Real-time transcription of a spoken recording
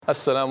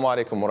Assalamu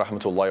alaikum wa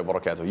rahmatullahi wa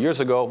barakatuh. Years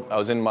ago, I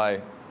was in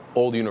my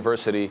old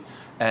university,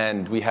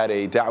 and we had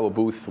a Daawah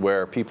booth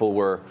where people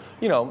were,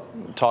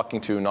 talking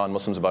to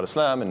non-Muslims about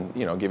Islam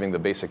and, giving the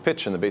basic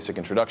pitch and the basic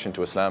introduction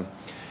to Islam.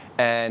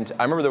 And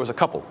I remember there was a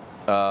couple,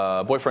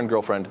 boyfriend,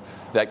 girlfriend,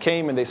 that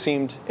came and they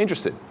seemed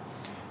interested.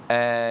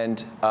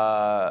 And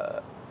I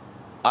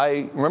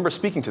remember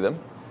speaking to them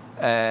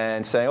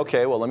and saying,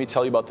 okay, well, let me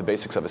tell you about the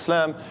basics of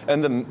Islam.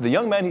 And the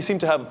young man, he seemed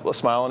to have a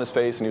smile on his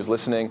face and he was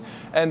listening.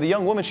 And the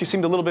young woman, she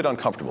seemed a little bit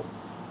uncomfortable.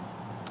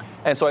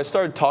 And so I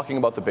started talking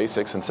about the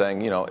basics and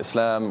saying,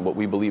 Islam, what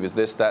we believe is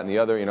this, that, and the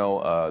other.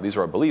 These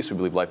are our beliefs. We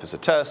believe life is a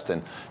test,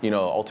 and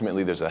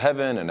ultimately there's a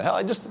heaven and a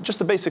hell. Just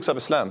the basics of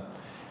Islam.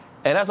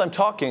 And as I'm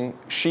talking,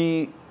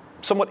 she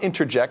somewhat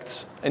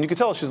interjects, and you can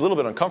tell she's a little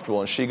bit uncomfortable.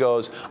 And she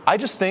goes, "I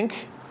just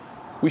think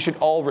we should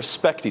all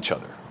respect each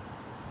other."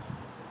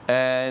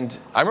 And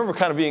I remember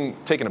kind of being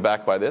taken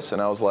aback by this,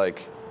 and I was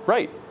like,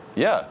 "Right,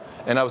 yeah."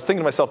 And I was thinking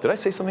to myself, did I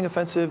say something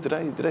offensive?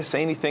 Did I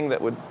say anything that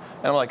would?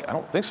 And I'm like, I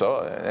don't think so.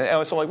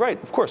 And so I'm like,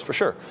 right, of course, for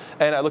sure.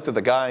 And I looked at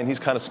the guy, and he's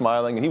kind of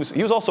smiling, and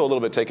he was also a little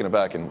bit taken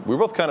aback, and we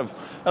were both kind of.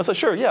 I was like,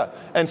 sure, yeah.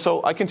 And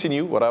so I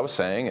continue what I was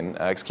saying, and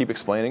I keep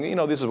explaining,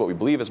 this is what we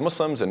believe as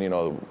Muslims, and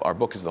our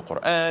book is the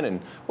Quran,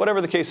 and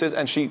whatever the case is.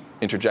 And she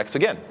interjects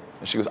again,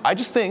 and she goes, "I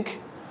just think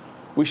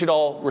we should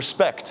all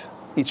respect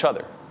each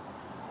other."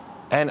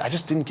 And I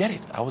just didn't get it.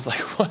 I was like,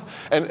 what?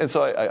 And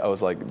so I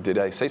was like, did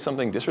I say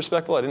something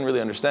disrespectful? I didn't really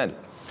understand it.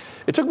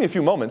 It took me a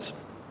few moments,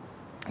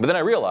 but then I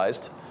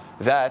realized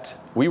that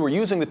we were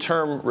using the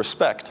term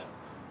respect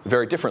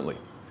very differently.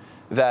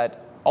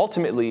 That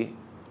ultimately,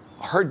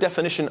 her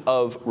definition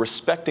of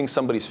respecting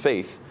somebody's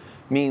faith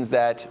means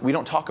that we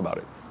don't talk about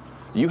it.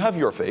 You have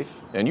your faith,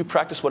 and you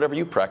practice whatever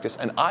you practice,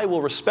 and I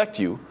will respect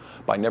you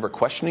by never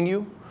questioning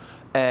you,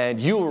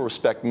 and you will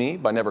respect me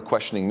by never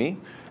questioning me.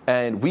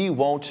 And we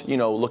won't,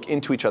 look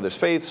into each other's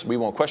faiths. We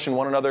won't question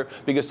one another,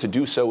 because to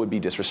do so would be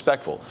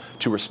disrespectful.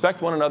 To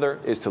respect one another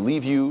is to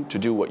leave you to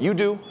do what you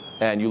do,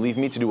 and you leave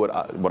me to do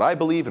what I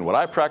believe and what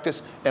I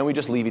practice, and we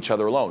just leave each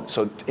other alone.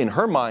 So in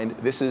her mind,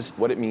 this is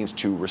what it means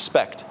to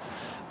respect.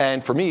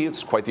 And for me,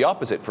 it's quite the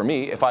opposite. For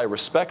me, if I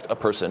respect a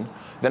person,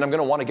 then I'm going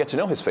to want to get to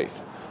know his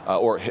faith.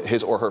 Or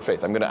his or her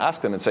faith. I'm going to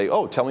ask them and say,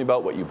 oh, tell me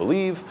about what you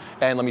believe,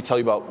 and let me tell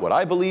you about what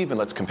I believe, and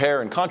let's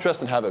compare and contrast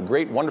and have a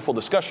great, wonderful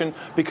discussion,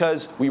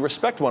 because we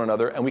respect one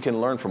another and we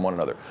can learn from one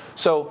another.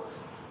 So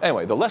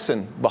anyway, the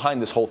lesson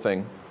behind this whole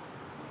thing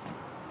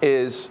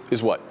is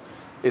what?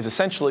 Is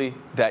essentially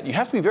that you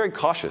have to be very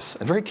cautious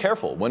and very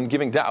careful when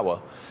giving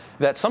da'wah,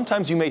 that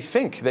sometimes you may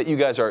think that you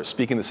guys are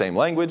speaking the same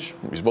language,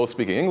 you're both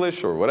speaking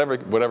English or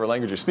whatever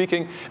language you're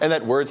speaking, and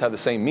that words have the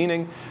same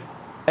meaning.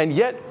 And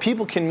yet,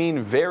 people can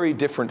mean very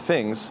different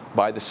things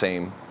by the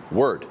same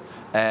word.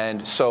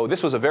 And so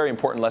this was a very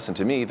important lesson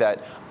to me,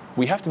 that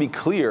we have to be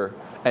clear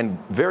and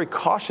very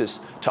cautious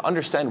to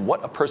understand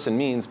what a person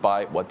means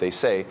by what they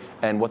say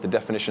and what the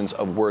definitions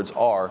of words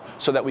are,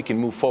 so that we can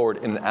move forward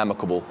in an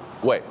amicable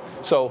way.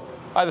 So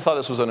I thought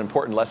this was an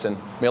important lesson.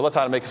 May Allah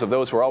Ta'ala make us of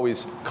those who are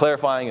always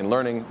clarifying and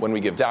learning when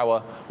we give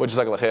da'wah. Wa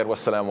jazakallah khair.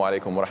 Wassalamu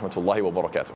alaikum wa rahmatullahi wa barakatuh.